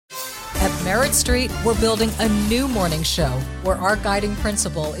Merritt Street, we're building a new morning show where our guiding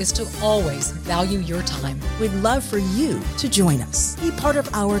principle is to always value your time. We'd love for you to join us. Be part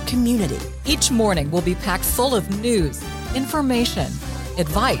of our community. Each morning will be packed full of news, information,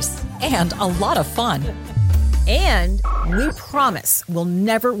 advice, and a lot of fun. And we promise we'll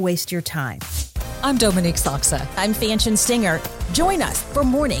never waste your time. I'm Dominique Soxa. I'm Fanchon Singer. Join us for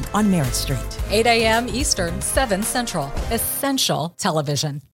Morning on Merritt Street. 8 a.m. Eastern, 7 Central. Essential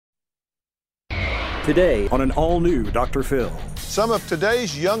Television. Today on an all-new Dr. Phil. Some of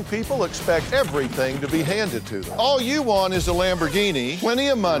today's young people expect everything to be handed to them. All you want is a Lamborghini, plenty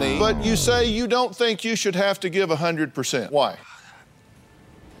of money, but you say you don't think you should have to give 100%. Why?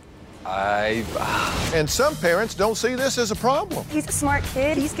 And some parents don't see this as a problem. He's a smart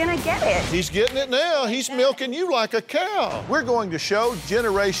kid. He's gonna get it. He's getting it now. He's milking you like a cow. We're going to show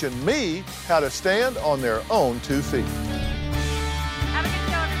Generation Me how to stand on their own 2 feet. Have a good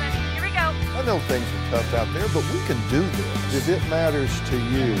show, everybody. Here we go. I know things are tough out there, but we can do this. If it matters to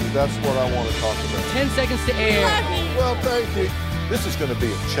you, that's what I want to talk about. 10 seconds to air. Well, thank you. This is going to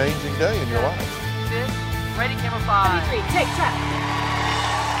be a changing day in your life. Ready, camera 5. 3, take track.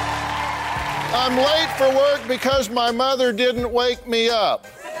 I'm late for work because my mother didn't wake me up.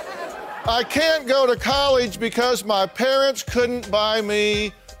 I can't go to college because my parents couldn't buy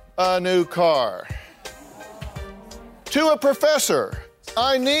me a new car. To a professor,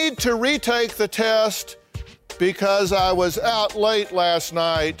 I need to retake the test because I was out late last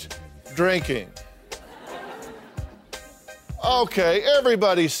night drinking. Okay,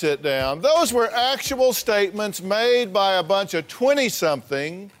 everybody sit down. Those were actual statements made by a bunch of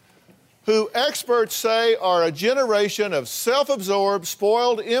 20-something who experts say are a generation of self-absorbed,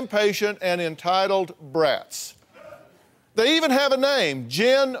 spoiled, impatient, and entitled brats. They even have a name,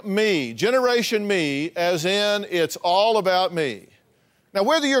 Gen Me, Generation Me, as in it's all about me. Now,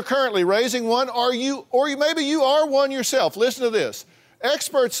 whether you're currently raising one or maybe you are one yourself, listen to this.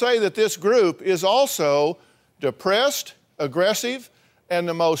 Experts say that this group is also depressed, aggressive, and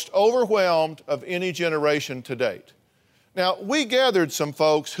the most overwhelmed of any generation to date. Now, we gathered some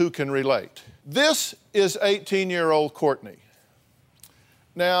folks who can relate. This is 18-year-old Courtney.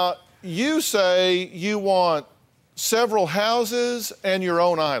 Now, you say you want several houses and your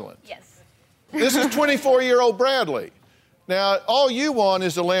own island. Yes. This is 24-year-old Bradley. Now, all you want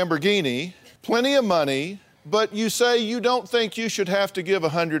is a Lamborghini, plenty of money, but you say you don't think you should have to give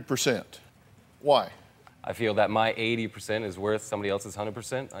 100%. Why? I feel that my 80% is worth somebody else's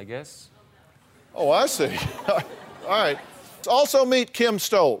 100%, I guess. Oh, I see. All right. Also meet Kim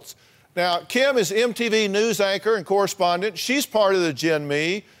Stoltz. Now, Kim is MTV news anchor and correspondent. She's part of the Gen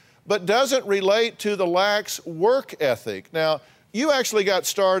Me, but doesn't relate to the lax work ethic. Now, you actually got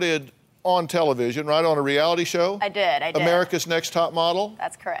started on television, right, on a reality show? I did. America's Next Top Model?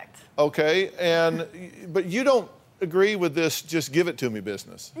 That's correct. Okay, but you don't agree with this just give it to me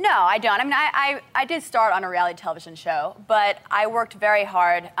business. No, I don't. I mean, I did start on a reality television show, but I worked very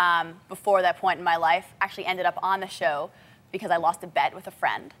hard before that point in my life. Actually ended up on the show because I lost a bet with a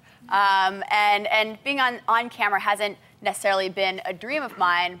friend. And being on camera hasn't necessarily been a dream of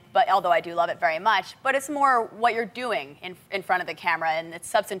mine, but although I do love it very much, but it's more what you're doing in front of the camera, and it's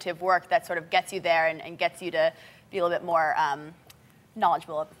substantive work that sort of gets you there and gets you to be a little bit more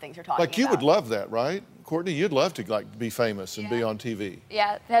knowledgeable of the things you're talking about. Like you would love that, right? Courtney, you'd love to be famous and be on TV.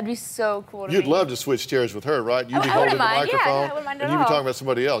 Yeah, that'd be so cool to You'd me. love to switch chairs with her, right? You'd be I holding the wouldn't mind. microphone Yeah, I wouldn't mind at and you'd be all. talking about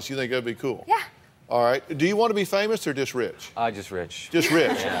somebody else. You think that'd be cool? Yeah. All right. Do you want to be famous or just rich? Just rich. Just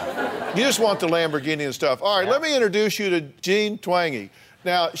rich. Yeah. You just want the Lamborghini and stuff. All right, let me introduce you to Jean Twenge.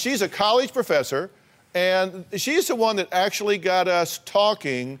 Now, she's a college professor, and she's the one that actually got us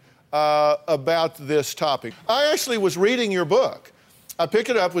talking about this topic. I actually was reading your book. I picked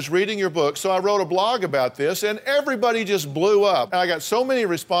it up, was reading your book, so I wrote a blog about this, and everybody just blew up. And I got so many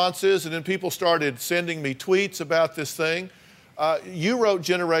responses, and then people started sending me tweets about this thing. You wrote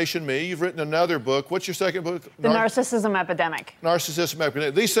Generation Me. You've written another book. What's your second book? The Narcissism Epidemic. Narcissism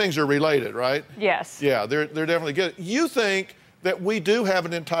Epidemic. These things are related, right? Yes. Yeah, they're definitely good. You think that we do have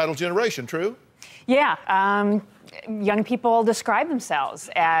an entitled generation, true? Yeah. Young people describe themselves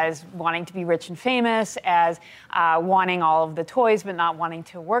as wanting to be rich and famous, as wanting all of the toys but not wanting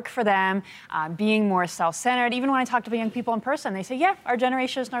to work for them, being more self-centered. Even when I talk to young people in person, they say, yeah, our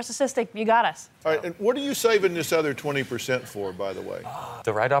generation is narcissistic. You got us. All right, and what are you saving this other 20% for, by the way?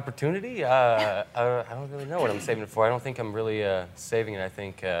 The right opportunity? I don't really know what I'm saving it for. I don't think I'm really saving it. I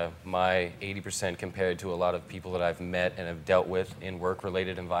think my 80% compared to a lot of people that I've met and have dealt with in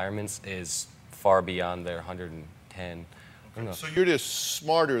work-related environments is far beyond their 110. So you're just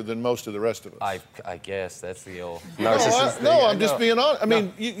smarter than most of the rest of us. I guess that's the old narcissist thing. No, I'm just being honest. I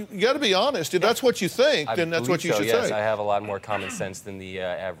mean, you got to be honest. If that's what you think, then that's what you should yes. say. I have a lot more common sense than the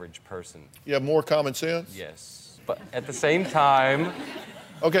average person. You have more common sense? Yes. But at the same time...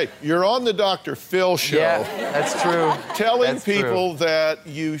 Okay, you're on the Dr. Phil show. Yeah, that's true. Telling people that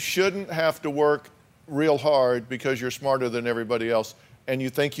you shouldn't have to work real hard because you're smarter than everybody else, and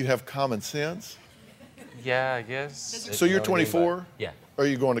you think you have common sense? Yeah, I guess. So you're 24? Yeah. Are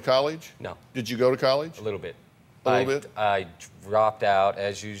you going to college? No. Did you go to college? A little bit. A little bit? I dropped out,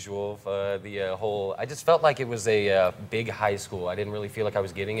 as usual, the whole... I just felt like it was a big high school. I didn't really feel like I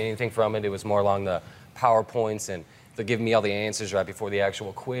was getting anything from it. It was more along the PowerPoints, and they're giving me all the answers right before the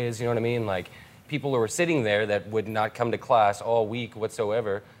actual quiz, you know what I mean? Like, people who were sitting there that would not come to class all week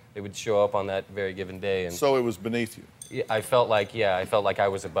whatsoever, they would show up on that very given day. And so it was beneath you? Yeah, I felt like I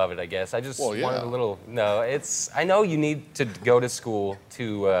was above it, I guess. I just wanted a little... No, I know you need to go to school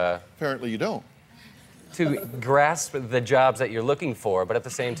to... Apparently you don't. To grasp the jobs that you're looking for, but at the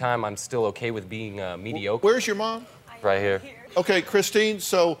same time, I'm still okay with being mediocre. Where's your mom? Right here. Okay, Christine,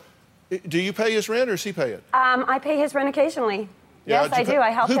 so do you pay his rent or does he pay it? I pay his rent occasionally. Yeah, yes, I do. I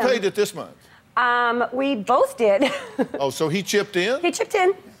help him. Who paid it this month? We both did. Oh, so he chipped in? He chipped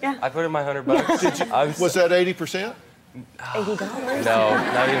in, yeah. I put in my $100. Was that 80%? $80. No,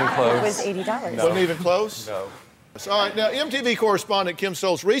 not even close. It was $80. Wasn't even close? No. All right, now MTV correspondent Kim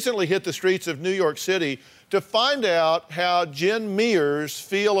Stoltz recently hit the streets of New York City to find out how Gen Meers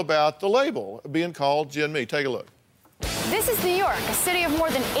feel about the label being called Gen Me. Take a look. This is New York, a city of more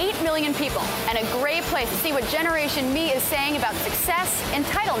than 8 million people, and a great place to see what Generation Me is saying about success,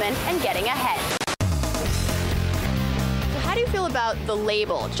 entitlement, and getting ahead. So how do you feel about the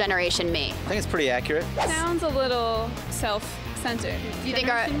label Generation Me? I think it's pretty accurate. Sounds a little self-centered. Do you think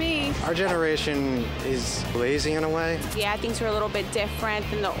our generation is lazy in a way? Yeah, things are a little bit different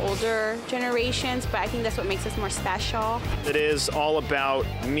than the older generations, but I think that's what makes us more special. It is all about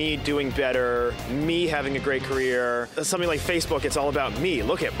me doing better, me having a great career. Something like Facebook, it's all about me.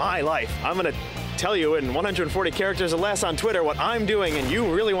 Look at my life. I'm going to tell you in 140 characters or less on Twitter what I'm doing, and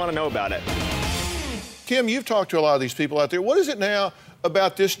you really want to know about it. Kim, you've talked to a lot of these people out there. What is it now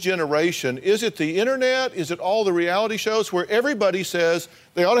about this generation? Is it the internet? Is it all the reality shows where everybody says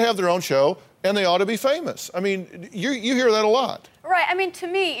they ought to have their own show and they ought to be famous? I mean, you hear that a lot. Right. I mean, to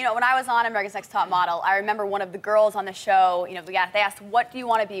me, when I was on America's Next Top Model, I remember one of the girls on the show, they asked, what do you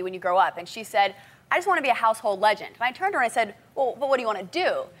want to be when you grow up? And she said, I just want to be a household legend. And I turned to her and I said, well, but what do you want to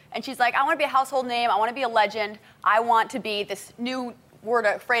do? And she's like, I want to be a household name. I want to be a legend. I want to be this new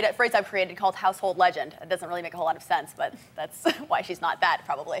phrase I've created called household legend. It doesn't really make a whole lot of sense, but that's why she's not that,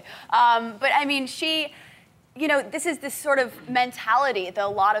 probably. But I mean, this is this sort of mentality that a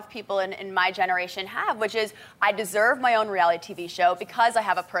lot of people in my generation have, which is I deserve my own reality TV show because I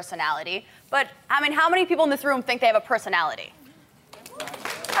have a personality. But I mean, how many people in this room think they have a personality?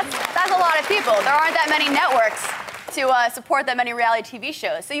 That's a lot of people. There aren't that many networks to support that many reality TV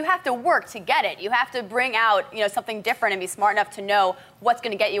shows. So you have to work to get it. You have to bring out, something different and be smart enough to know what's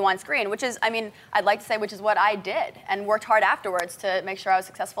going to get you on screen, which is, I'd like to say, which is what I did, and worked hard afterwards to make sure I was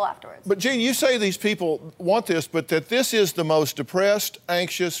successful afterwards. But Gene, you say these people want this, but that this is the most depressed,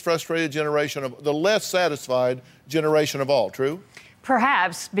 anxious, frustrated generation, the less satisfied generation of all, true?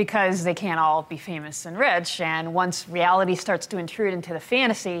 Perhaps because they can't all be famous and rich, and once reality starts to intrude into the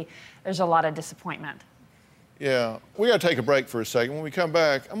fantasy, there's a lot of disappointment. Yeah, we got to take a break for a second. When we come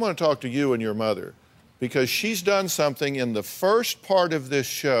back, I'm going to talk to you and your mother because she's done something in the first part of this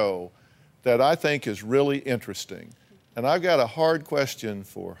show that I think is really interesting. And I've got a hard question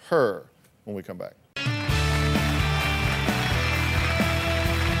for her when we come back.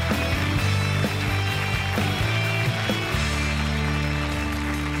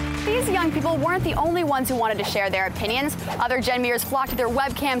 These young people weren't the only ones who wanted to share their opinions. Other Gen Meers flocked to their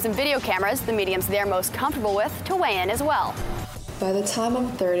webcams and video cameras, the mediums they're most comfortable with, to weigh in as well. By the time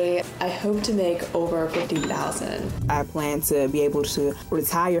I'm 30, I hope to make over $50,000. I plan to be able to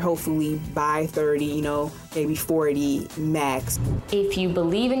retire hopefully by 30, maybe 40 max. If you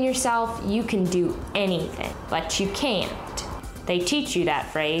believe in yourself, you can do anything, but you can't. They teach you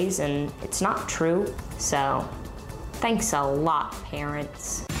that phrase, and it's not true. So, thanks a lot,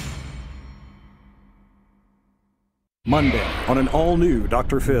 parents. Monday on an all-new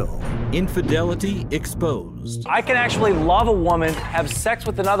Dr. Phil. Infidelity exposed. I can actually love a woman, have sex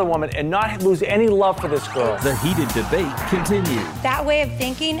with another woman, and not lose any love for this girl. The heated debate continues. That way of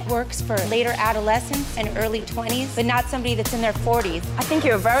thinking works for later adolescents and early 20s, but not somebody that's in their 40s. I think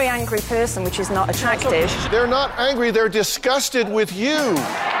you're a very angry person, which is not attractive. They're not angry, they're disgusted with you.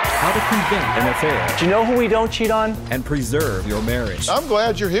 how to prevent an affair. Do you know who we don't cheat on? And preserve your marriage. I'm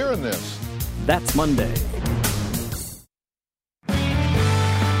glad you're hearing this. That's Monday.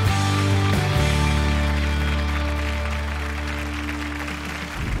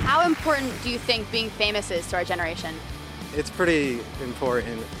 How important do you think being famous is to our generation? It's pretty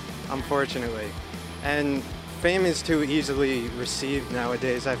important, unfortunately. And fame is too easily received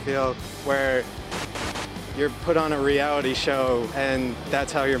nowadays, I feel, where you're put on a reality show and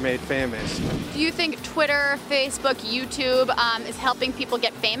that's how you're made famous. Do you think Twitter, Facebook, YouTube is helping people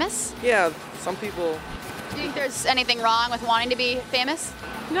get famous? Yeah, some people. Do you think there's anything wrong with wanting to be famous?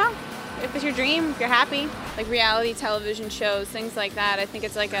 No. If it's your dream, if you're happy, like reality television shows, things like that, I think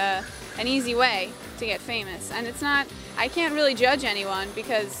it's like an easy way to get famous. And it's not, I can't really judge anyone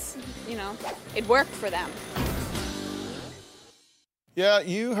because, you know, it worked for them. Yeah,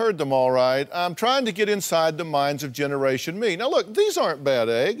 you heard them all right. I'm trying to get inside the minds of Generation Me. Now, look, these aren't bad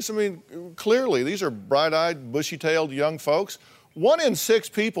eggs. I mean, clearly, these are bright-eyed, bushy-tailed young folks. 1 in 6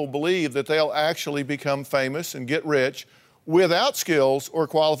 people believe that they'll actually become famous and get rich without skills or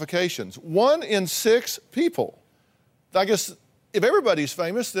qualifications. 1 in 6 people. I guess if everybody's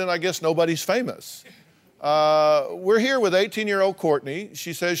famous, then I guess nobody's famous. We're here with 18-year-old Courtney.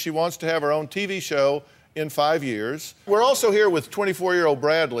 She says she wants to have her own TV show in 5 years. We're also here with 24-year-old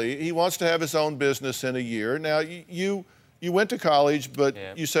Bradley. He wants to have his own business in a year. Now, you went to college, but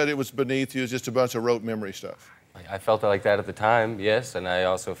you said it was beneath you. It was just a bunch of rote memory stuff. I felt like that at the time, yes, and I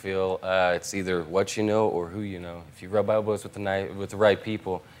also feel it's either what you know or who you know. If you rub elbows with the right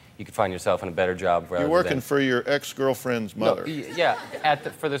people, you could find yourself in a better job. You're working for your ex-girlfriend's mother. No, yeah,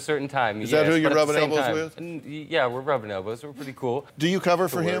 for the certain time. Is that who you're rubbing elbows with? Yeah, we're rubbing elbows. We're pretty cool. Do you cover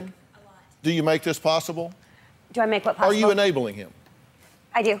for him? Do you make this possible? Do I make what possible? Are you enabling him?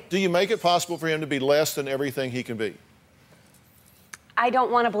 I do. Do you make it possible for him to be less than everything he can be? I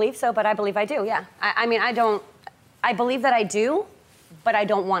don't want to believe so, but I believe I do, yeah. I believe that I do, but I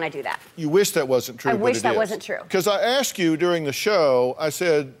don't want to do that. You wish that wasn't true, I but wish it that is. wasn't true. Because I asked you during the show, I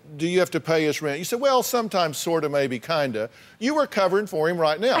said, do you have to pay his rent? You said, well, sometimes, sort of, maybe, kind of. You were covering for him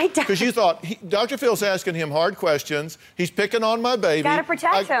right now. Because you thought, Dr. Phil's asking him hard questions. He's picking on my baby. Got to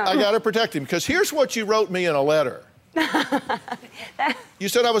protect him. I got to protect him. Because here's what you wrote me in a letter. You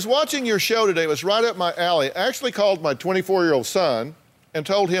said, I was watching your show today. It was right up my alley. I actually called my 24-year-old son and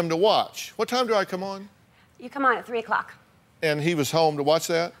told him to watch. What time do I come on? You come on at 3 o'clock. And he was home to watch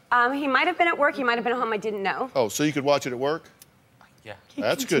that? He might have been at work. He might have been home. I didn't know. Oh, so you could watch it at work? Yeah.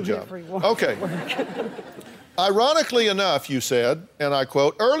 That's a good job. Okay. Ironically enough, you said, and I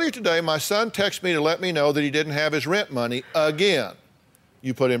quote, earlier today, my son texted me to let me know that he didn't have his rent money again.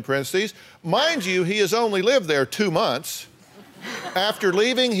 You put in parentheses. Mind you, he has only lived there 2 months after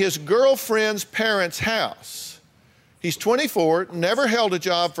leaving his girlfriend's parents' house. He's 24, never held a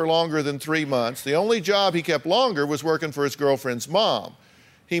job for longer than 3 months. The only job he kept longer was working for his girlfriend's mom.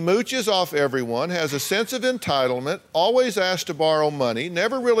 He mooches off everyone, has a sense of entitlement, always asked to borrow money,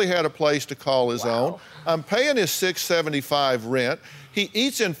 never really had a place to call his own. I'm paying his $675 rent. He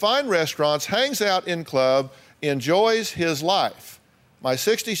eats in fine restaurants, hangs out in club, enjoys his life. My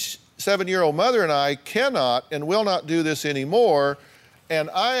 67-year-old mother and I cannot and will not do this anymore. And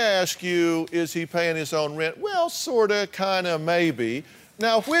I ask you, is he paying his own rent? Well, sorta, kinda, maybe.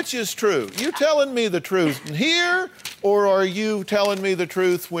 Now, which is true? You telling me the truth here, or are you telling me the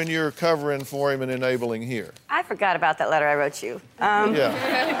truth when you're covering for him and enabling here? I forgot about that letter I wrote you. Yeah.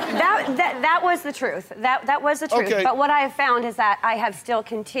 That was the truth. That was the truth. Okay. But what I have found is that I have still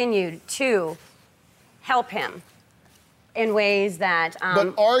continued to help him in ways that...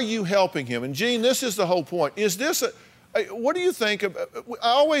 But are you helping him? And Gene, this is the whole point. Is this what do you think of... I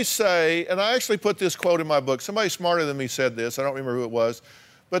always say, and I actually put this quote in my book, somebody smarter than me said this, I don't remember who it was,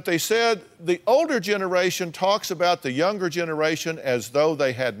 but they said the older generation talks about the younger generation as though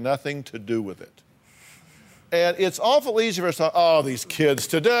they had nothing to do with it. And it's awful easy for us to, oh, these kids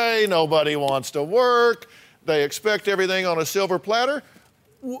today, nobody wants to work, they expect everything on a silver platter.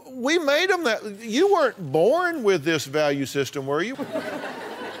 We made them that. You weren't born with this value system, were you?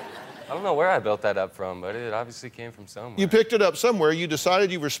 I don't know where I built that up from, but it obviously came from somewhere. You picked it up somewhere. You decided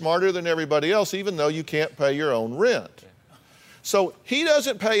you were smarter than everybody else, even though you can't pay your own rent. Yeah. So he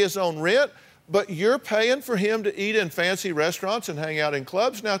doesn't pay his own rent, but you're paying for him to eat in fancy restaurants and hang out in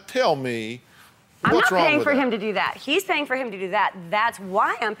clubs. Now tell me, what's wrong with that? I'm not paying for him to do that. He's paying for him to do that. That's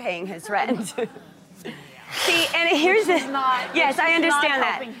why I'm paying his rent. See, and here's the... Yes, I understand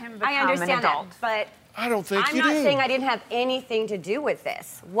that. I understand that, but... I don't think I'm not saying I didn't have anything to do with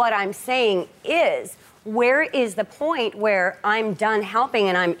this. What I'm saying is, where is the point where I'm done helping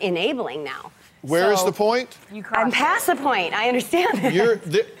and I'm enabling now? Where is the point? I'm past the point. I understand that.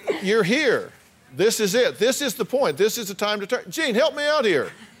 You're here. This is it. This is the point. This is the time to turn. Gene, help me out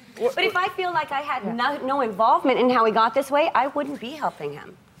here. But if I feel like I had no involvement in how he got this way, I wouldn't be helping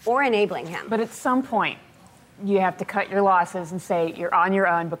him or enabling him. But at some point, you have to cut your losses and say, you're on your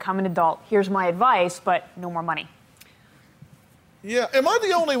own, become an adult. Here's my advice, but no more money. Yeah. Am I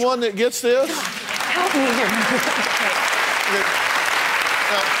the only one that gets this? Help me here.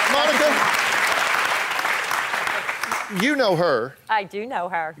 Monica, you know her. I do know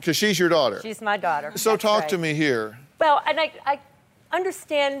her. Because she's your daughter. She's my daughter. So talk to me here. Well, and I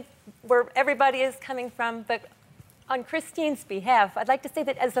understand where everybody is coming from, but on Christine's behalf, I'd like to say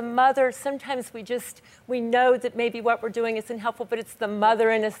that as a mother, sometimes we know that maybe what we're doing isn't helpful, but it's the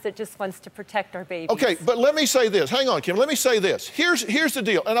mother in us that just wants to protect our babies. Okay, but let me say this. Hang on, Kim. Let me say this. Here's the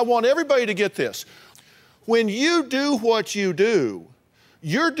deal, and I want everybody to get this. When you do what you do,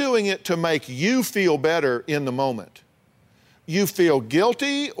 you're doing it to make you feel better in the moment. You feel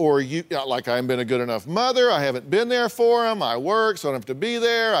guilty, or like I haven't been a good enough mother, I haven't been there for them, I work, so I don't have to be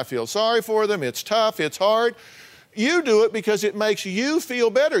there, I feel sorry for them, it's tough, it's hard. You do it because it makes you feel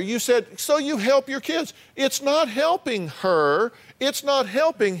better. You said, so you help your kids. It's not helping her, it's not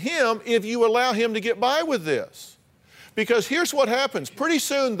helping him if you allow him to get by with this. Because here's what happens. Pretty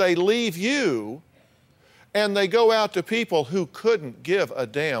soon they leave you and they go out to people who couldn't give a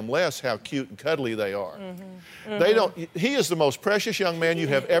damn less how cute and cuddly they are. They don't. He is the most precious young man you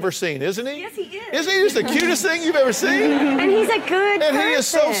have ever seen, isn't he? Yes, he is. Isn't he just the cutest thing you've ever seen? And he's a good person. And he is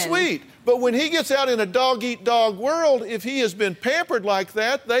so sweet. But when he gets out in a dog-eat-dog world, if he has been pampered like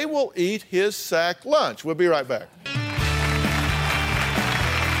that, they will eat his sack lunch. We'll be right back.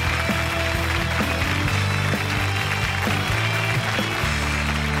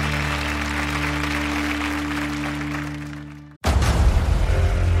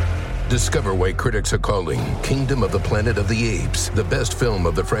 Discover why critics are calling Kingdom of the Planet of the Apes the best film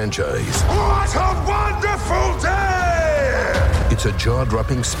of the franchise. What a wonderful day! It's a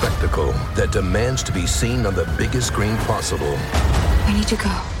jaw-dropping spectacle that demands to be seen on the biggest screen possible. I need to go.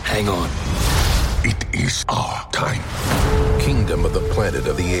 Hang on. It is our time. Kingdom of the Planet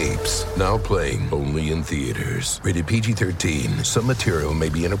of the Apes. Now playing only in theaters. Rated PG-13. Some material may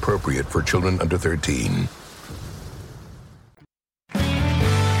be inappropriate for children under 13.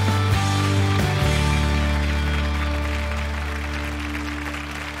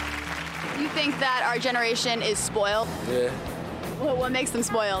 That our generation is spoiled? Yeah. Well, what makes them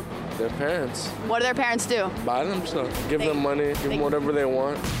spoiled? Their parents. What do their parents do? Buy them stuff. Give them money. Give them whatever they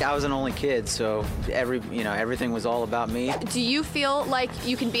want. I was an only kid, so everything was all about me. Do you feel like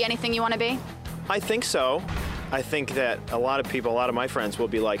you can be anything you want to be? I think so. I think that a lot of my friends will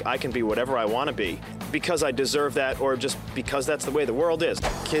be like, I can be whatever I want to be because I deserve that or just because that's the way the world is.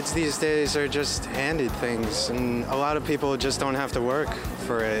 Kids these days are just handed things, and a lot of people just don't have to work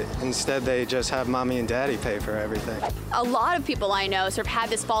for it. Instead, they just have mommy and daddy pay for everything. A lot of people I know sort of had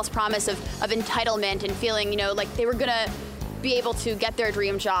this false promise of entitlement and feeling, like they were going to be able to get their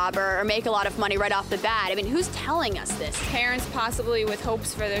dream job or make a lot of money right off the bat. I mean, who's telling us this? Parents possibly with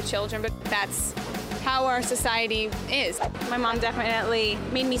hopes for their children, but that's how our society is. My mom definitely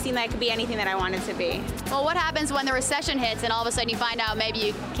made me seem like I could be anything that I wanted to be. Well, what happens when the recession hits and all of a sudden you find out maybe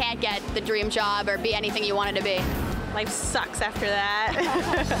you can't get the dream job or be anything you wanted to be? Life sucks after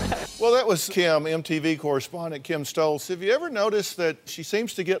that. Well, that was Kim, MTV correspondent Kim Stoltz. Have you ever noticed that she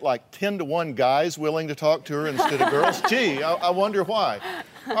seems to get like 10-to-1 guys willing to talk to her instead of girls? Gee, I wonder why.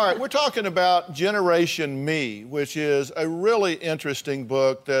 All right, we're talking about Generation Me, which is a really interesting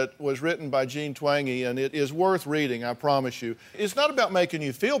book that was written by Jean Twenge, and it is worth reading, I promise you. It's not about making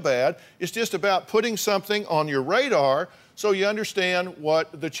you feel bad. It's just about putting something on your radar so you understand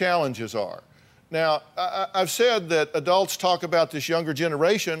what the challenges are. Now, I've said that adults talk about this younger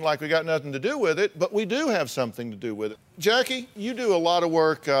generation like we got nothing to do with it, but we do have something to do with it. Jackie, you do a lot of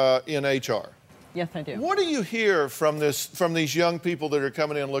work in HR. Yes, I do. What do you hear from these young people that are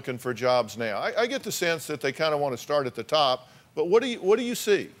coming in looking for jobs now? I get the sense that they kind of want to start at the top, but what do you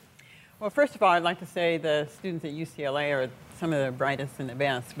see? Well, first of all, I'd like to say the students at UCLA are some of the brightest and the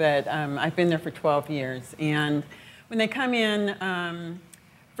best, but I've been there for 12 years, and when they come in,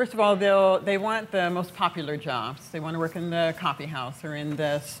 first of all, they want the most popular jobs. They want to work in the coffee house or in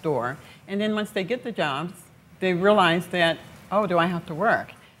the store. And then once they get the jobs, they realize that, oh, do I have to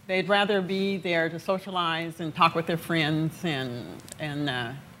work? They'd rather be there to socialize and talk with their friends and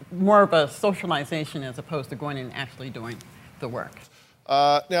more of a socialization as opposed to going and actually doing the work.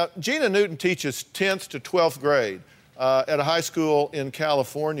 Now, Gina Newton teaches 10th to 12th grade at a high school in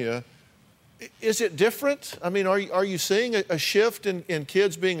California. Is it different? I mean, are you seeing a shift in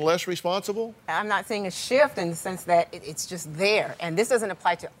kids being less responsible? I'm not seeing a shift in the sense that it's just there. And this doesn't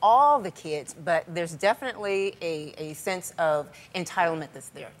apply to all the kids, but there's definitely a sense of entitlement that's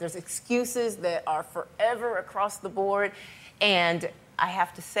there. There's excuses that are forever across the board. And I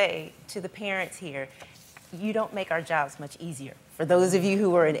have to say to the parents here, you don't make our jobs much easier for those of you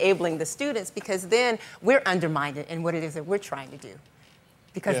who are enabling the students, because then we're undermined in what it is that we're trying to do,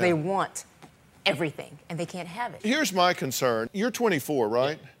 because they want everything and they can't have it. Here's my concern. You're 24,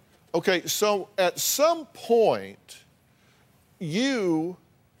 right? Yeah. Okay, so at some point, you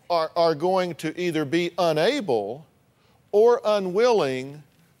are going to either be unable or unwilling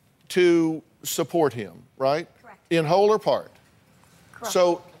to support him, right? Correct. In whole or part. Correct.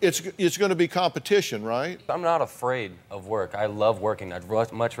 So it's going to be competition, right? I'm not afraid of work. I love working. I'd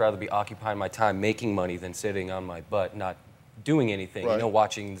much rather be occupying my time making money than sitting on my butt not doing anything, right.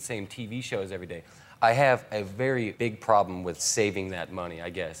 Watching the same TV shows every day. I have a very big problem with saving that money, I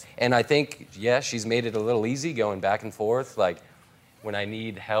guess. And I think, she's made it a little easy going back and forth. Like, when I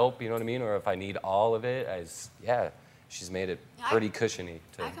need help, you know what I mean? Or if I need all of it, she's made it pretty cushiony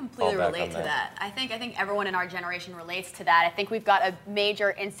to I completely fall back relate on to that. I think everyone in our generation relates to that. I think we've got a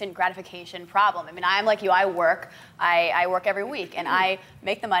major instant gratification problem. I mean, I'm like you. I work every week, and I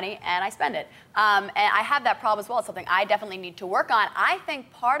make the money and I spend it. And I have that problem as well. It's something I definitely need to work on. I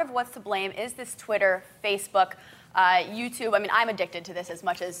think part of what's to blame is this Twitter, Facebook, YouTube. I mean, I'm addicted to this as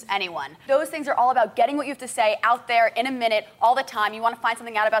much as anyone. Those things are all about getting what you have to say out there in a minute, all the time. You want to find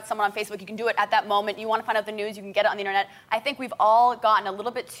something out about someone on Facebook, you can do it at that moment. You want to find out the news, you can get it on the internet. I think we've all gotten a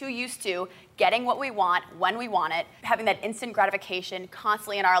little bit too used to getting what we want when we want it, having that instant gratification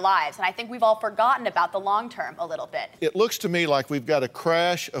constantly in our lives. And I think we've all forgotten about the long term a little bit. It looks to me like we've got a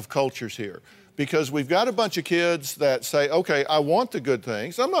crash of cultures here, because we've got a bunch of kids that say, okay, I want the good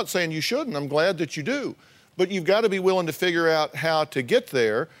things. I'm not saying you shouldn't. I'm glad that you do. But you've got to be willing to figure out how to get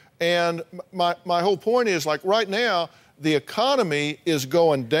there. And my whole point is, like, right now, the economy is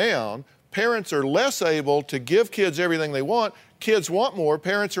going down. Parents are less able to give kids everything they want. Kids want more.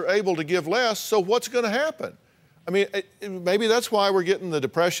 Parents are able to give less. So what's going to happen? I mean, maybe that's why we're getting the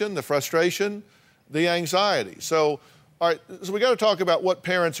depression, the frustration, the anxiety. So, all right, so we got to talk about what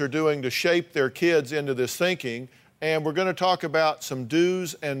parents are doing to shape their kids into this thinking. And we're going to talk about some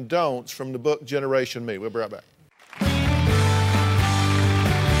do's and don'ts from the book Generation Me. We'll be right back.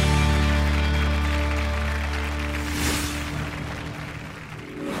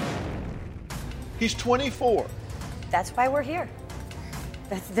 He's 24. That's why we're here.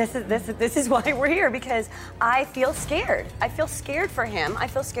 This is why we're here, because I feel scared. I feel scared for him. I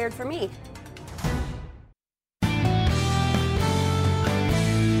feel scared for me.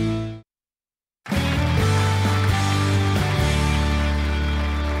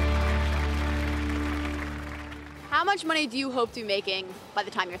 How much money do you hope to be making by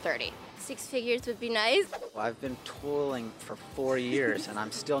the time you're 30? 6 figures would be nice. Well, I've been toiling for 4 years and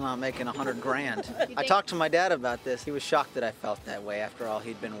I'm still not making $100,000. I talked to my dad about this. He was shocked that I felt that way. After all,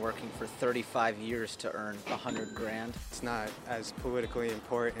 he'd been working for 35 years to earn $100,000. It's not as politically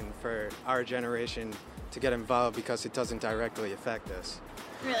important for our generation to get involved because it doesn't directly affect us.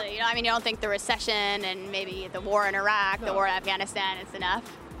 Really? You don't think the recession and maybe the war in Iraq, the war in Afghanistan is enough?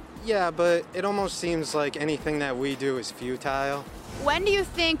 Yeah, but it almost seems like anything that we do is futile. When do you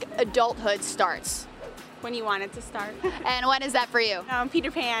think adulthood starts? When you want it to start. And when is that for you?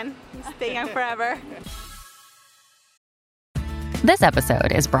 Peter Pan. Stay young forever. This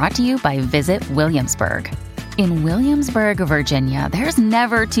episode is brought to you by Visit Williamsburg. In Williamsburg, Virginia, there's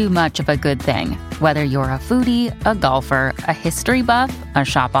never too much of a good thing. Whether you're a foodie, a golfer, a history buff, a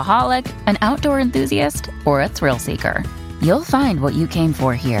shopaholic, an outdoor enthusiast, or a thrill seeker, you'll find what you came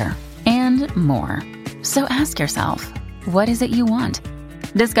for here and more. So ask yourself, what is it you want?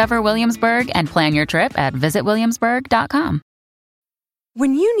 Discover Williamsburg and plan your trip at visitwilliamsburg.com.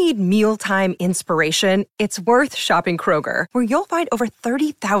 When you need mealtime inspiration, it's worth shopping Kroger, where you'll find over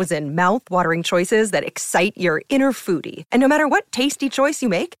 30,000 mouth-watering choices that excite your inner foodie. And no matter what tasty choice you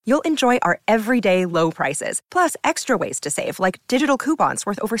make, you'll enjoy our everyday low prices, plus extra ways to save, like digital coupons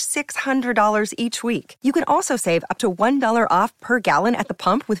worth over $600 each week. You can also save up to $1 off per gallon at the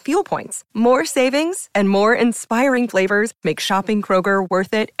pump with fuel points. More savings and more inspiring flavors make shopping Kroger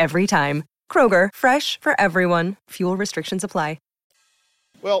worth it every time. Kroger, fresh for everyone. Fuel restrictions apply.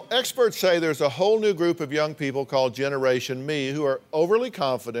 Well, experts say there's a whole new group of young people called Generation Me who are overly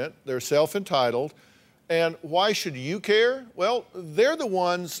confident, they're self-entitled, and why should you care? Well, they're the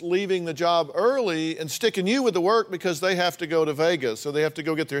ones leaving the job early and sticking you with the work because they have to go to Vegas, or they have to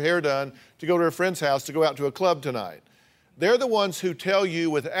go get their hair done, to go to a friend's house, to go out to a club tonight. They're the ones who tell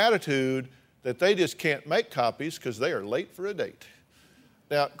you with attitude, that they just can't make copies because they are late for a date.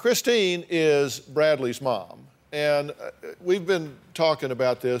 Now, Christine is Bradley's mom, and we've been talking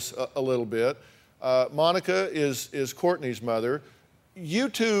about this a little bit. Monica is Courtney's mother. You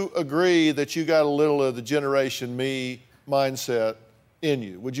two agree that you got a little of the Generation Me mindset in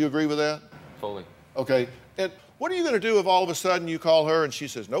you. Would you agree with that? Fully. Okay. And what are you going to do if all of a sudden you call her and she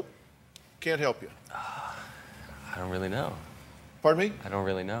says, nope, can't help you? I don't really know. Pardon me? I don't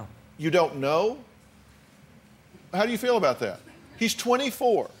really know. You don't know? How do you feel about that? He's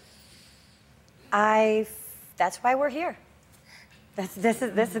 24. That's why we're here.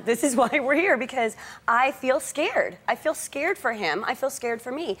 This is why we're here, because I feel scared. I feel scared for him. I feel scared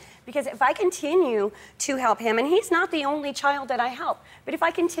for me. Because if I continue to help him, and he's not the only child that I help, but if I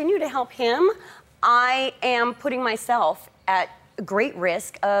continue to help him, I am putting myself at great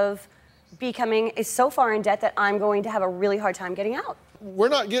risk of becoming so far in debt that I'm going to have a really hard time getting out. We're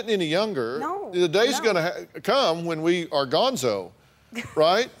not getting any younger. No. The day's going to come when we are gonzo,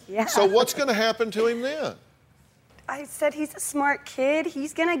 right? Yeah. So what's going to happen to him then? I said he's a smart kid.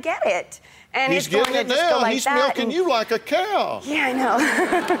 He's going to get it. And He's it's going getting to it just now. go like He's that. milking And you like a cow. yeah, I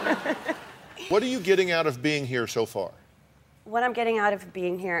know. What are you getting out of being here so far? What I'm getting out of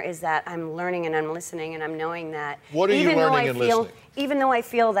being here is that I'm learning and I'm listening and I'm knowing that. What are you learning and listening? Even though I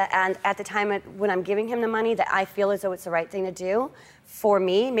feel that, and at the time when I'm giving him the money, that I feel as though it's the right thing to do, for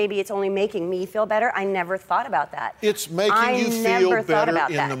me, maybe it's only making me feel better. I never thought about that. It's making you feel better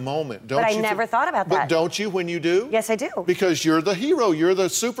in the moment, don't you? But I never thought about that. But don't you when you do? Yes, I do. Because you're the hero. You're the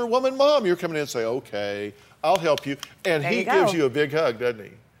superwoman mom. You're coming in and say, okay, I'll help you. And There he you go. gives you a big hug, doesn't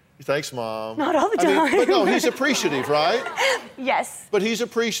he? Thanks, Mom. Not all the I mean, time. but no, he's appreciative, right? Yes. But he's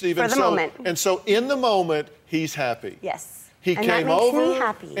appreciative. For and the so, moment. And so in the moment, he's happy. Yes. He And came that makes over me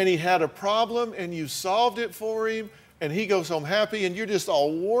happy. and he had a problem and you solved it for him and he goes home happy and you're just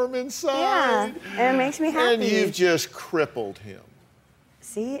all warm inside. Yeah, and it makes me happy. And you've just crippled him.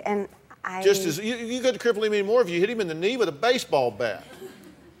 See, and I... Just as you got to cripple him anymore if you hit him in the knee with a baseball bat.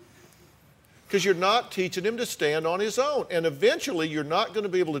 Because you're not teaching him to stand on his own. And eventually you're not going to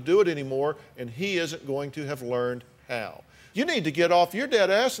be able to do it anymore and he isn't going to have learned how. You need to get off your dead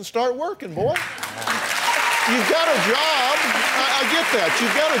ass and start working, boy. You've got a job. I get that.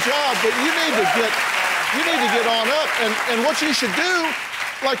 You've got a job, but you need to get on up. And what you should do,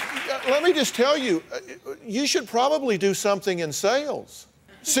 like, let me just tell you, you should probably do something in sales.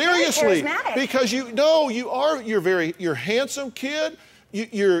 Seriously, because you're a handsome kid.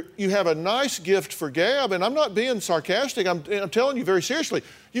 You have a nice gift for gab, and I'm not being sarcastic. I'm telling you very seriously.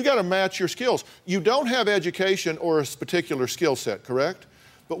 You got to match your skills. You don't have education or a particular skill set, correct?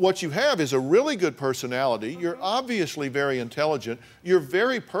 But what you have is a really good personality. You're obviously very intelligent. You're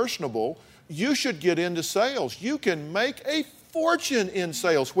very personable. You should get into sales. You can make a fortune in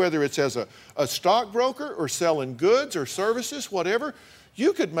sales, whether it's as a stockbroker or selling goods or services, whatever.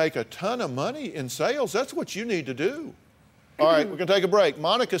 You could make a ton of money in sales. That's what you need to do. All right, we're going to take a break.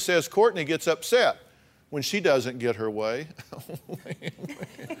 Monica says Courtney gets upset when she doesn't get her way.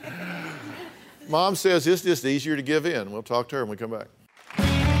 Mom says it's just easier to give in. We'll talk to her when we come back.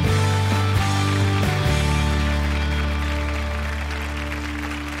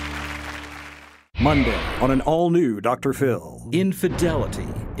 Monday on an all-new Dr. Phil. Infidelity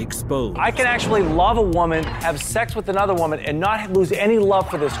exposed. I can actually love a woman, have sex with another woman, and not lose any love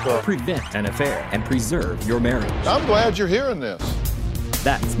for this girl. Prevent an affair and preserve your marriage. I'm glad you're hearing this.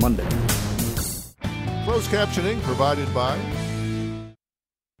 That's Monday. Closed captioning provided by...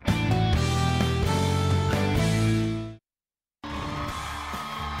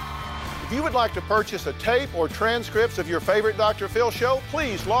 If you would like to purchase a tape or transcripts of your favorite Dr. Phil show,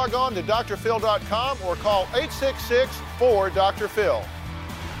 please log on to drphil.com or call 866-4-DR-PHIL.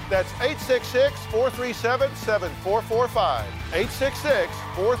 That's 866-437-7445.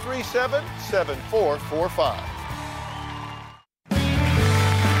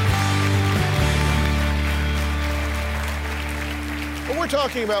 Well, we're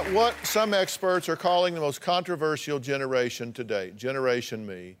talking about what some experts are calling the most controversial generation today, Generation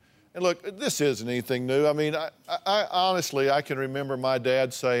Me. And look, this isn't anything new. I mean, I honestly, I can remember my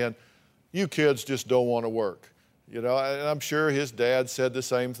dad saying, you kids just don't want to work. You know, and I'm sure his dad said the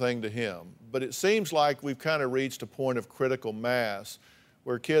same thing to him. But it seems like we've kind of reached a point of critical mass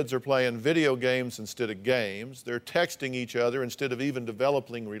where kids are playing video games instead of games. They're texting each other instead of even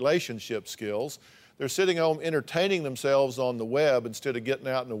developing relationship skills. They're sitting home entertaining themselves on the web instead of getting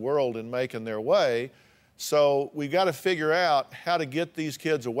out in the world and making their way. So we've got to figure out how to get these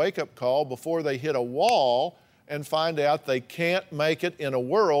kids a wake-up call before they hit a wall and find out they can't make it in a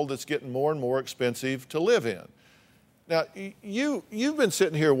world that's getting more and more expensive to live in. Now, you've been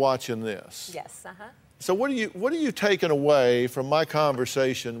sitting here watching this. Yes, uh-huh. So what are you taking away from my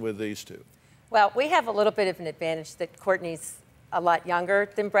conversation with these two? Well, we have a little bit of an advantage that Courtney's a lot younger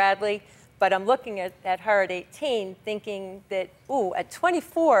than Bradley, but I'm looking at her at 18 thinking that, ooh, at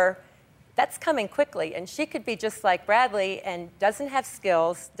 24, that's coming quickly, and she could be just like Bradley and doesn't have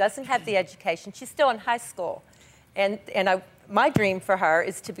skills, doesn't have the education. She's still in high school. And my dream for her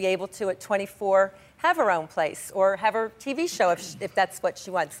is to be able to, at 24, have her own place or have her TV show if that's what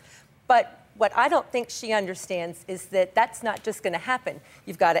she wants. But what I don't think she understands is that that's not just going to happen.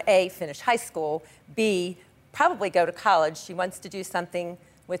 You've got to A, finish high school, B, probably go to college. She wants to do something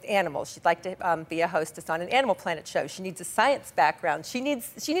with animals. She'd like to be a hostess on an Animal Planet show. She needs a science background. She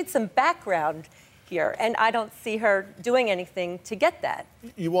needs some background here, and I don't see her doing anything to get that.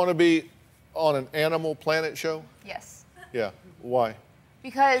 You want to be on an Animal Planet show? Yes. Yeah. Why?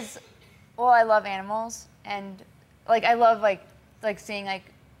 Because, well, I love animals, and like I love like seeing like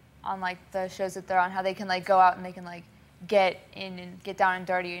on like the shows that they're on how they can like go out and they can like get in and get down and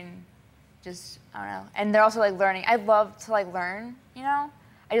dirty and just I don't know. And they're also like learning. I love to like learn, you know.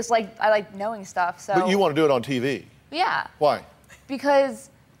 I like knowing stuff. So. But you want to do it on TV? Yeah. Why? Because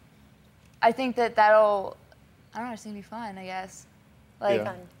I think that'll I don't know. It's gonna be fun. I guess. Like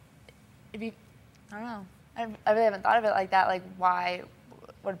it'd be I don't know. I really haven't thought of it like that. Like why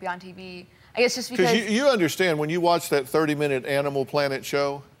would it be on TV? I guess just because you understand when you watch that 30-minute Animal Planet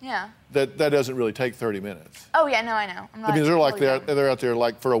show. Yeah. That doesn't really take 30 minutes. Oh yeah, no, I know. I mean, they're out there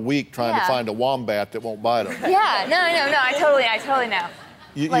like for a week trying to find a wombat that won't bite them. Yeah, no, I totally know.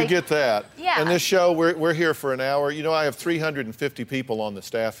 You get that. Yeah. And this show, we're here for an hour. You know, I have 350 people on the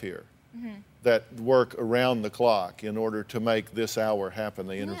staff here that work around the clock in order to make this hour happen.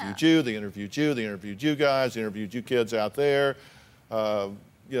 They interviewed you, they interviewed you, they interviewed you guys, they interviewed you kids out there. You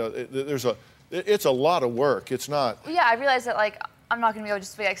know, it's a lot of work. It's not. Well, yeah, I realized that like I'm not gonna be able to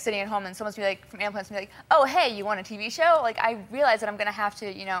just be like sitting at home and someone's gonna be like from Animal Planet be like, oh hey, you want a TV show? Like I realize that I'm gonna have to,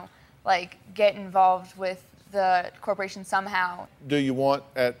 you know, like get involved with the corporation somehow. Do you want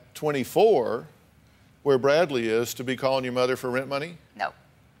at 24, where Bradley is, to be calling your mother for rent money? No,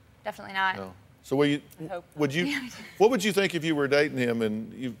 definitely not. No. So what would you think if you were dating him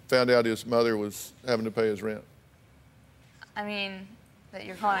and you found out his mother was having to pay his rent? I mean, that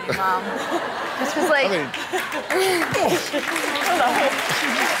you're calling your mom. Just because, like.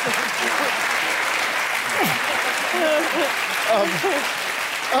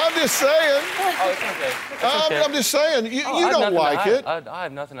 I'm just saying. Oh, it's okay. It's okay. I'm just saying. You don't like it. I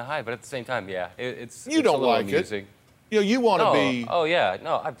have nothing to hide, but at the same time, yeah, it's. You don't like it. You know, you want to be. Oh yeah,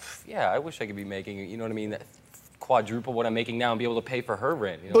 no, I wish I could be making, you know what I mean, quadruple what I'm making now and be able to pay for her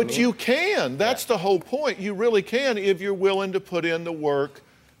rent. You know but what I mean? you can. That's the whole point. You really can if you're willing to put in the work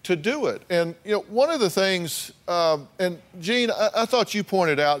to do it. And you know, one of the things, and Gene, I thought you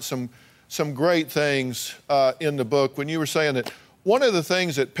pointed out some great things in the book when you were saying that one of the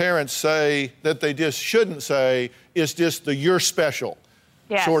things that parents say that they just shouldn't say is just the "you're special"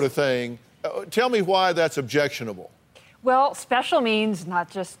 sort of thing. Tell me why that's objectionable. Well, special means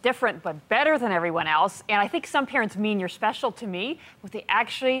not just different, but better than everyone else. And I think some parents mean you're special to me. What they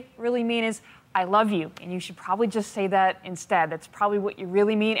actually really mean is, I love you. And you should probably just say that instead. That's probably what you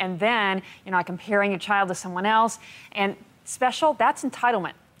really mean. And then you're not comparing your child to someone else. And special, that's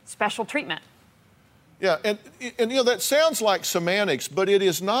entitlement, special treatment. Yeah, and you know, that sounds like semantics, but it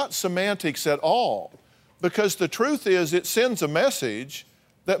is not semantics at all. Because the truth is, it sends a message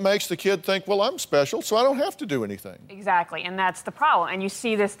that makes the kid think, well, I'm special, so I don't have to do anything. Exactly, and that's the problem. And you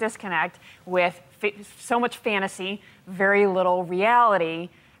see this disconnect with so much fantasy, very little reality,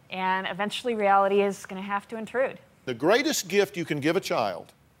 and eventually reality is going to have to intrude. The greatest gift you can give a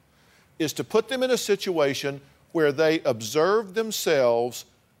child is to put them in a situation where they observe themselves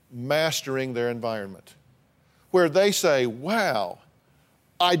mastering their environment, where they say, wow,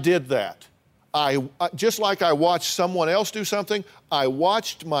 I did that. I just like I watched someone else do something, I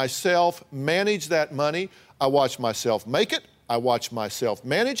watched myself manage that money. I watched myself make it. I watched myself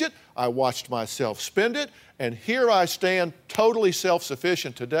manage it. I watched myself spend it. And here I stand totally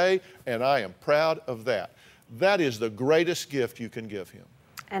self-sufficient today, and I am proud of that. That is the greatest gift you can give him.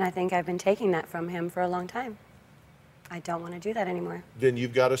 And I think I've been taking that from him for a long time. I don't want to do that anymore. Then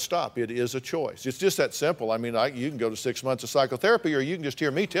you've got to stop. It is a choice. It's just that simple. I mean, you can go to 6 months of psychotherapy, or you can just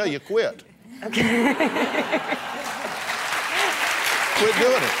hear me tell you quit. Okay. Quit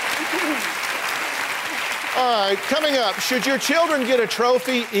doing it. All right, coming up, should your children get a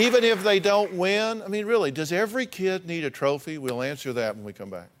trophy even if they don't win? I mean, really, does every kid need a trophy? We'll answer that when we come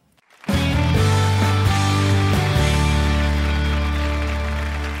back.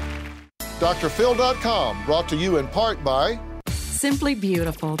 drphil.com, brought to you in part by Simply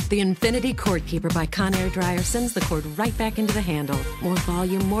Beautiful. The Infinity Cord Keeper by Conair Dryer sends the cord right back into the handle. More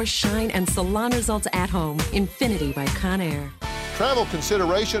volume, more shine, and salon results at home. Infinity by Conair. Travel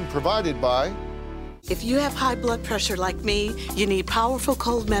consideration provided by If you have high blood pressure like me, you need powerful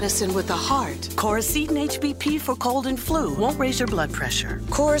cold medicine with a heart. Coracetin HBP for cold and flu won't raise your blood pressure.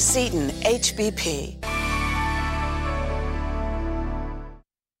 Coracetin HBP.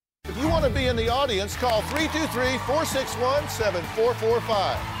 If you want to be in the audience, call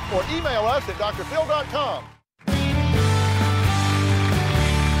 323-461-7445 or email us at drphil.com.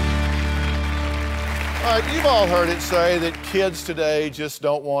 All right, you've all heard it say that kids today just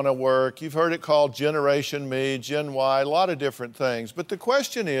don't want to work. You've heard it called Generation Me, Gen Y, a lot of different things. But the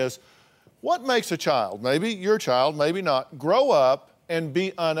question is, what makes a child, maybe your child, maybe not, grow up and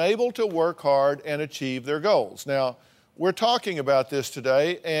be unable to work hard and achieve their goals? Now, we're talking about this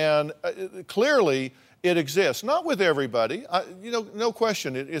today, and clearly it exists. Not with everybody. No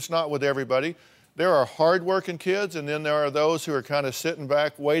question, it's not with everybody. There are hardworking kids, and then there are those who are kind of sitting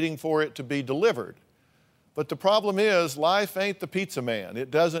back waiting for it to be delivered. But the problem is, life ain't the pizza man. It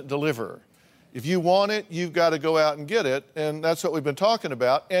doesn't deliver. If you want it, you've got to go out and get it, and that's what we've been talking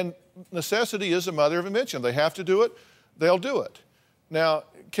about. And necessity is the mother of invention. They have to do it, they'll do it. Now,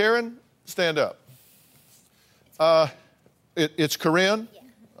 Karen, stand up. It's Corinne? Yeah.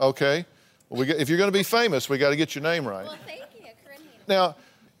 Okay. Well, if you're going to be famous, we got to get your name right. Well, thank you, Corinne. Now,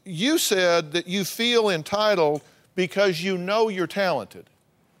 you said that you feel entitled because you know you're talented.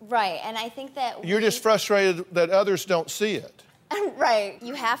 Right, and I think that You're just frustrated that others don't see it. Right,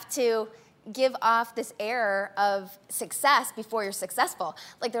 you have to give off this air of success before you're successful.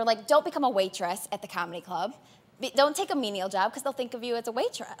 Like they're like, don't become a waitress at the comedy club. Don't take a menial job because they'll think of you as a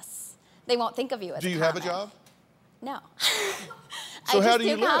waitress. They won't think of you as a Do you comic. have a job? No. So I how just do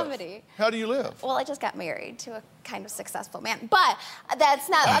you live? comedy. How do you live? Well, I just got married to a kind of successful man, but that's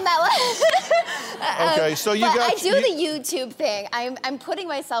not. I'm not. Okay, so you but got. I do the YouTube thing. I'm putting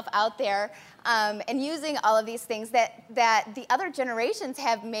myself out there and using all of these things that the other generations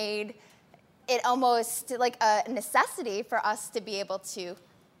have made it almost like a necessity for us to be able to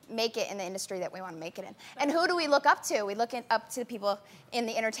make it in the industry that we want to make it in. And who do we look up to? We look up to the people in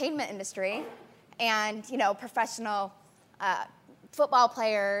the entertainment industry, and professional football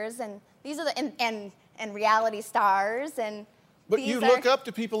players, and these are the and reality stars, and. But you look up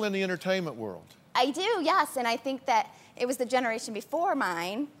to people in the entertainment world. I do, yes, and I think that it was the generation before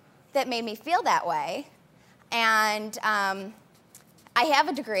mine that made me feel that way. And I have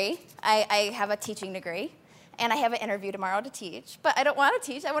a degree. I have a teaching degree, and I have an interview tomorrow to teach. But I don't want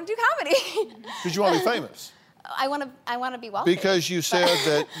to teach. I want to do comedy. Because you want to be famous. I want to be wealthy. Because you said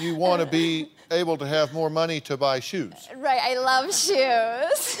that you want to be able to have more money to buy shoes. Right, I love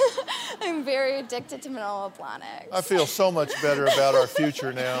shoes. I'm very addicted to Manolo Blahnik. I feel so much better about our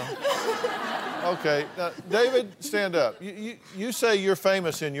future now. Okay, now, David, stand up. You say you're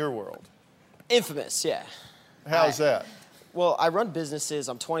famous in your world. Infamous, yeah. How's that? Well, I run businesses.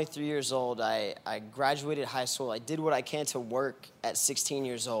 I'm 23 years old. I graduated high school. I did what I can to work at 16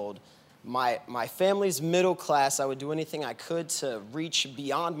 years old. My family's middle class. I would do anything I could to reach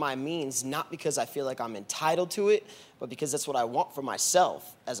beyond my means, not because I feel like I'm entitled to it, but because that's what I want for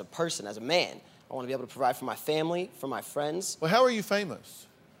myself as a person, as a man. I want to be able to provide for my family, for my friends. Well, how are you famous?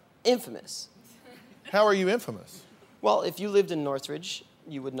 Infamous. How are you infamous? Well, if you lived in Northridge,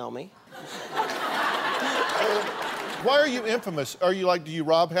 you would know me. Why are you infamous? Are you do you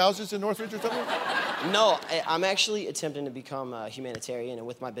rob houses in Northridge or something? No, I'm actually attempting to become a humanitarian, and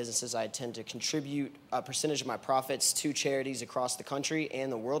with my businesses, I tend to contribute a percentage of my profits to charities across the country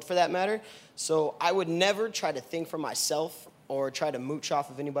and the world, for that matter. So I would never try to think for myself or try to mooch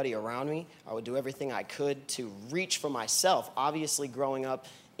off of anybody around me. I would do everything I could to reach for myself. Obviously, growing up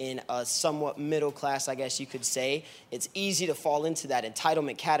in a somewhat middle class, I guess you could say, it's easy to fall into that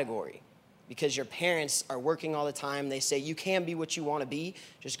entitlement category because your parents are working all the time. They say, you can be what you want to be,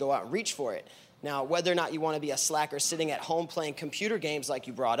 just go out and reach for it. Now, whether or not you want to be a slacker sitting at home playing computer games like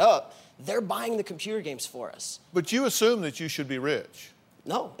you brought up, they're buying the computer games for us. But you assume that you should be rich.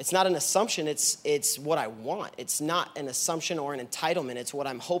 No, it's not an assumption. It's what I want. It's not an assumption or an entitlement. It's what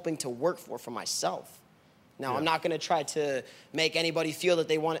I'm hoping to work for myself. Now, I'm not going to try to make anybody feel that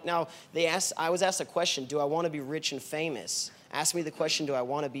they want it. Now, I was asked a question, do I want to be rich and famous? Ask me the question, do I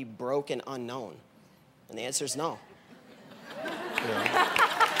want to be broke and unknown? And the answer is no. Yeah.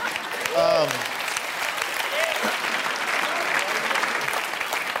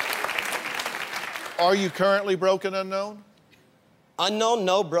 Are you currently broke and unknown? Unknown,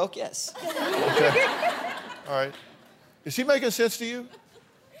 no. Broke, yes. Okay. All right. Is he making sense to you?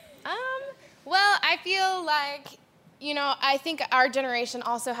 I feel like, I think our generation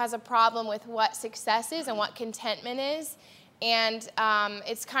also has a problem with what success is and what contentment is. And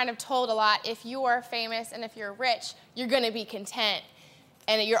it's kind of told a lot, if you're famous and if you're rich, you're going to be content.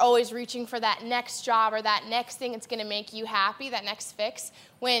 And you're always reaching for that next job or that next thing that's going to make you happy, that next fix.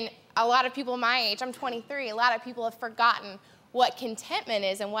 When a lot of people my age, I'm 23, a lot of people have forgotten what contentment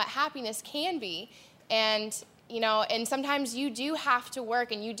is and what happiness can be. And, and sometimes you do have to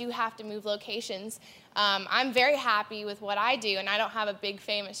work and you do have to move locations. I'm very happy with what I do, and I don't have a big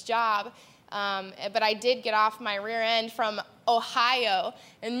famous job. But I did get off my rear end from Ohio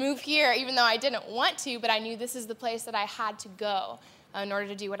and move here, even though I didn't want to, but I knew this is the place that I had to go in order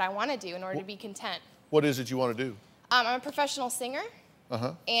to do what I want to do, in order to be content. What is it you want to do? I'm a professional singer.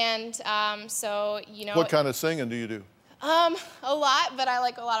 Uh-huh. And so, What kind of singing do you do? A lot, but I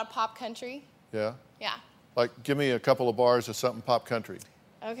like a lot of pop country. Yeah? Yeah. Like, give me a couple of bars of something pop country.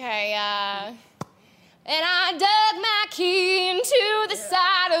 Okay, and I dug my key into the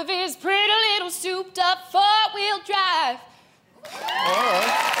side of his pretty little souped-up four-wheel drive. All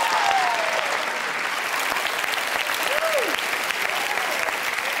right.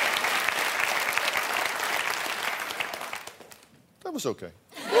 That was okay.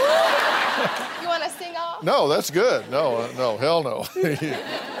 You want to sing off? No, that's good. No, hell no. You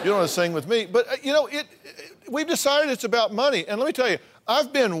don't want to sing with me. But, we've decided it's about money. And let me tell you,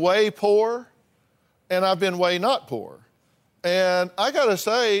 I've been way poor, and I've been way not poor. And I got to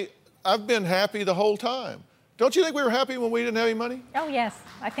say, I've been happy the whole time. Don't you think we were happy when we didn't have any money? Oh, yes,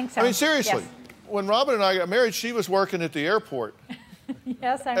 I think so. I mean, seriously. Yes. When Robin and I got married, she was working at the airport.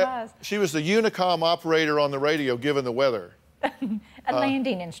 Yes, I was. She was the Unicom operator on the radio giving the weather.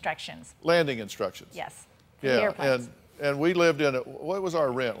 Landing instructions. Landing instructions. Yes. Yeah, and we lived in what was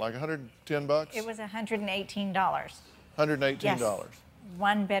our rent, like $110? It was $118. $118. Yes.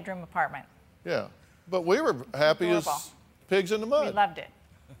 One bedroom apartment. Yeah, but we were happy Adorable. as pigs in the mud. We loved it.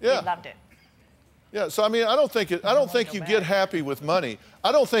 Yeah. We loved it. Yeah, so I mean, I don't think you get happy with money.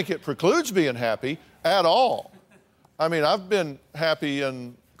 I don't think it precludes being happy at all. I mean, I've been happy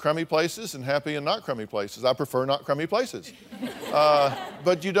in crummy places and happy in not crummy places. I prefer not crummy places.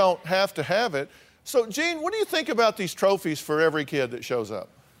 But you don't have to have it. So, Jean, what do you think about these trophies for every kid that shows up?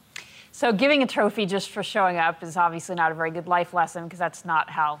 So giving a trophy just for showing up is obviously not a very good life lesson, because that's not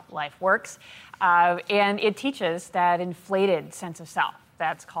how life works. And it teaches that inflated sense of self.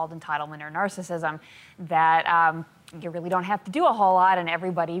 That's called entitlement or narcissism, that you really don't have to do a whole lot and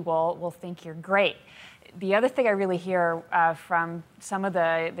everybody will think you're great. The other thing I really hear from some of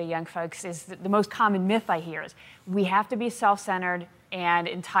the young folks is the most common myth I hear is we have to be self-centered and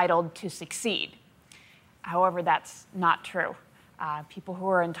entitled to succeed. However, that's not true. People who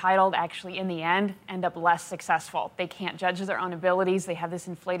are entitled actually, in the end up less successful. They can't judge their own abilities. They have this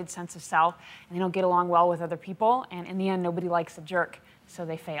inflated sense of self, and they don't get along well with other people. And in the end, nobody likes a jerk, so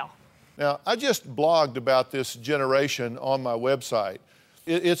they fail. Now, I just blogged about this generation on my website.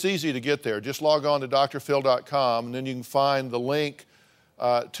 It's easy to get there. Just log on to drphil.com, and then you can find the link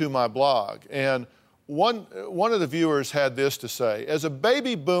to my blog. And one of the viewers had this to say: as a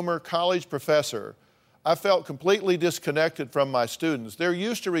baby boomer college professor, I felt completely disconnected from my students. They're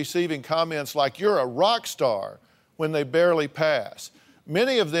used to receiving comments like, "You're a rock star," when they barely pass.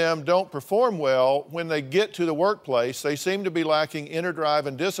 Many of them don't perform well when they get to the workplace. They seem to be lacking inner drive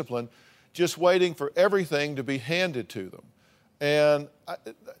and discipline, just waiting for everything to be handed to them. And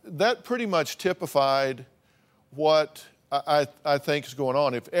that pretty much typified what I think is going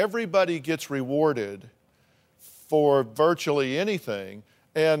on. If everybody gets rewarded for virtually anything,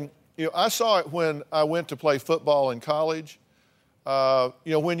 and I saw it when I went to play football in college.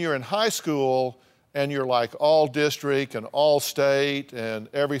 When you're in high school and you're like all district and all state and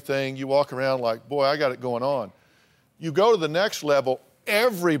everything, you walk around like, boy, I got it going on. You go to the next level,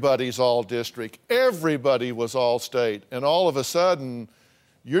 everybody's all district, everybody was all state, and all of a sudden,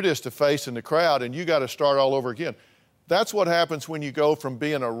 you're just a face in the crowd and you got to start all over again. That's what happens when you go from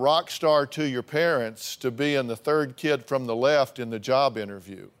being a rock star to your parents to being the third kid from the left in the job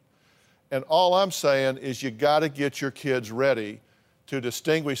interview. And all I'm saying is you got to get your kids ready to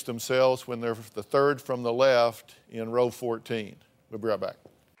distinguish themselves when they're the third from the left in row 14. We'll be right back.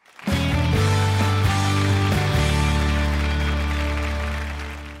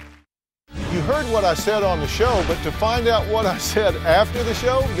 You heard what I said on the show, but to find out what I said after the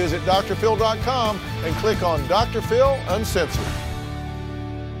show, visit drphil.com and click on Dr. Phil Uncensored.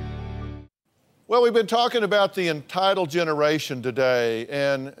 Well, we've been talking about the entitled generation today,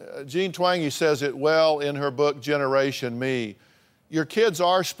 and Jean Twenge says it well in her book, Generation Me. Your kids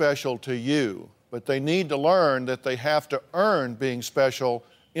are special to you, but they need to learn that they have to earn being special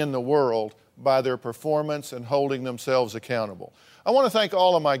in the world by their performance and holding themselves accountable. I want to thank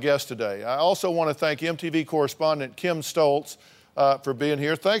all of my guests today. I also want to thank MTV correspondent Kim Stoltz for being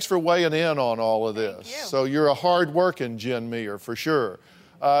here. Thanks for weighing in on all of this. So you're a hard-working Jen Meyer, for sure.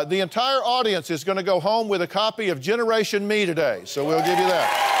 The entire audience is going to go home with a copy of Generation Me today, so we'll give you that.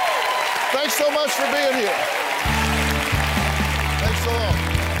 Thanks so much for being here. Thanks so long.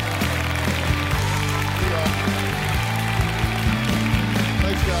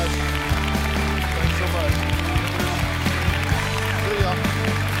 Thanks, guys. Thanks so much. See y'all.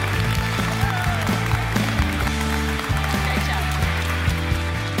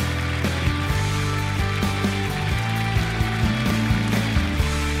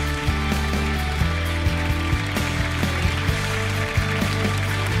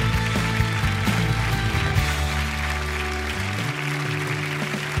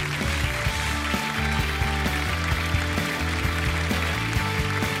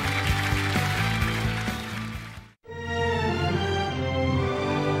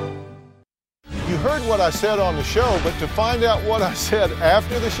 Heard what I said on the show, but to find out what I said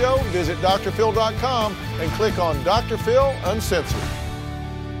after the show, visit drphil.com and click on Dr. Phil Uncensored.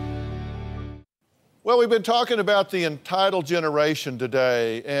 Well, we've been talking about the entitled generation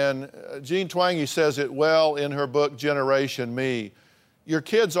today, and Jean Twenge says it well in her book, Generation Me. Your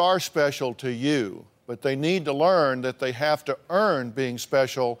kids are special to you, but they need to learn that they have to earn being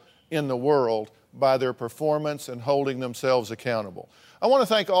special in the world by their performance and holding themselves accountable. I want to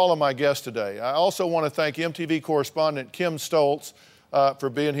thank all of my guests today. I also want to thank MTV correspondent Kim Stoltz for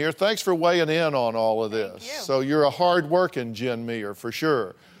being here. Thanks for weighing in on all of this. So you're a hard-working Jen Meyer, for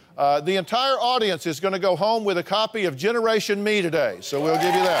sure. The entire audience is going to go home with a copy of Generation Me today, so we'll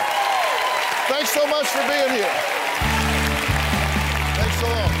give you that. Thanks so much for being here. Thanks so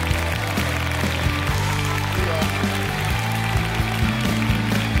long.